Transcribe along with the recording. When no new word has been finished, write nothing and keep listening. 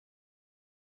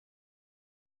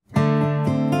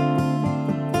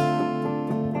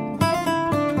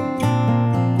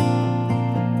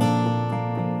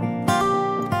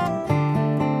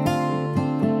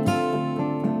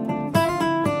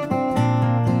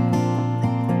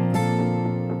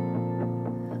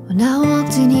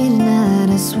in here tonight,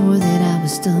 I swore that I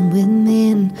was done with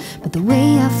men, but the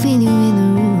way I feel you in the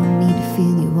room, I need to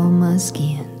feel you on my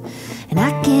skin. And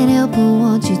I can't help but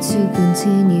want you to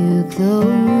continue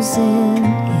closing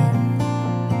in.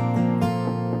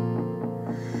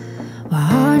 We're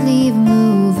hardly even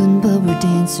moving, but we're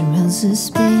dancing around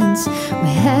suspense.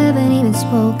 We haven't even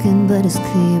spoken, but it's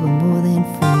clear we're more than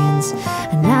friends.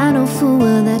 And I know full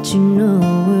well that you know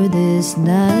where this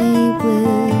night will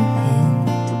end.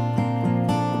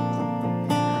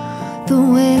 The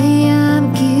way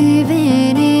I'm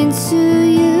giving into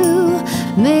you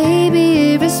may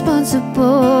be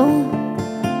irresponsible.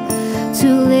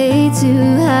 Too late to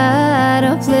hide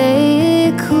or play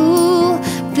it cool.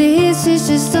 This is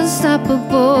just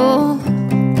unstoppable.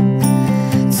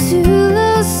 Two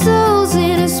lost souls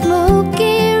in a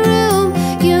smoky room.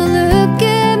 You look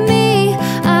at me,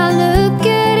 I look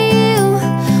at you.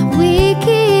 We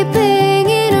keep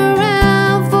hanging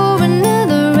around for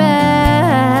another round.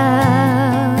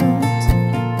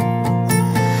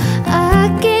 I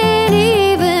can't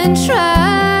even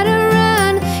try to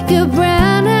run. Your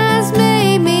brown eyes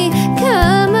made me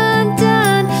come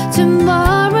undone.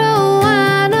 Tomorrow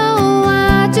I know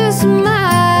I just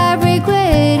might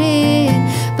regret it,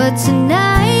 but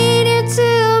tonight you're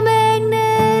too magnetic.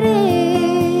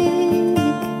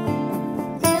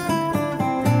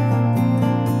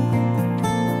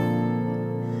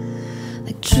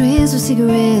 Like trails of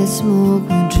cigarette smoke,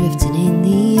 we're drifting in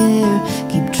the air.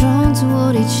 Keep drawn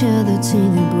toward each other till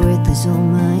your breath is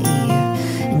on my ear.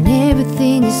 And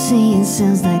everything you're saying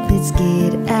sounds like let's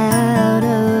get out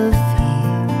of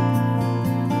here.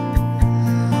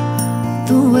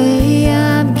 The way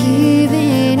I'm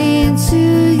giving into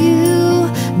you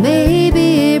may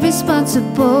be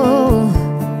irresponsible.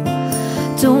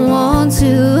 Don't want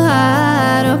to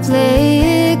hide or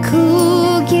play it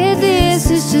cool. Yeah, this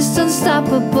is just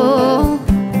unstoppable.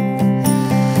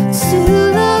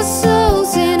 Two lost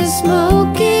souls in a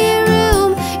smoky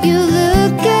room. You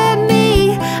look at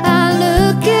me, I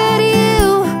look at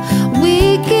you.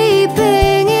 We keep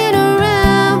hanging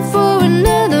around for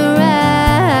another round.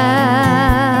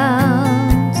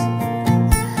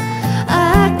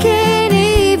 I can't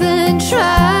even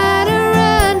try to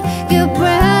run. Your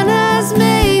brown eyes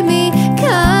made me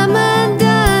come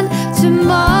undone.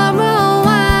 Tomorrow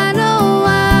I know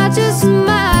I just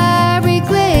might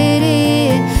regret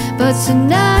it, but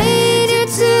tonight you're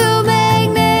too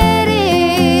magnetic.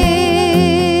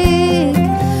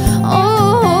 Oh,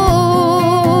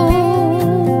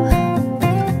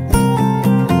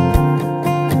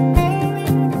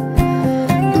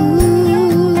 ooh.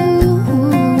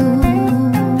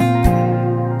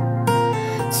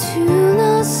 Two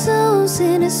lost souls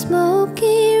in a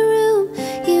smoky room.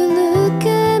 You look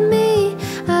at me,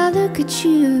 I look at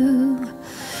you.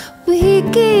 We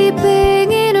keep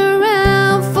hanging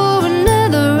around for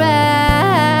another round.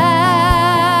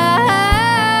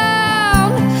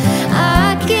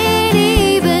 I can't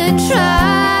even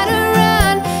try to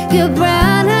run. Your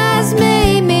brown eyes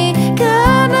made me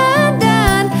come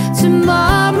undone.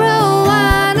 Tomorrow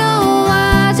I know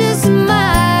I just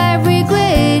might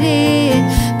regret it,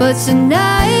 but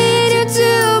tonight you're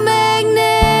too magnetic.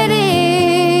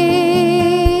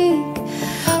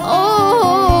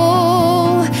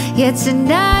 Oh, yeah,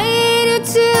 tonight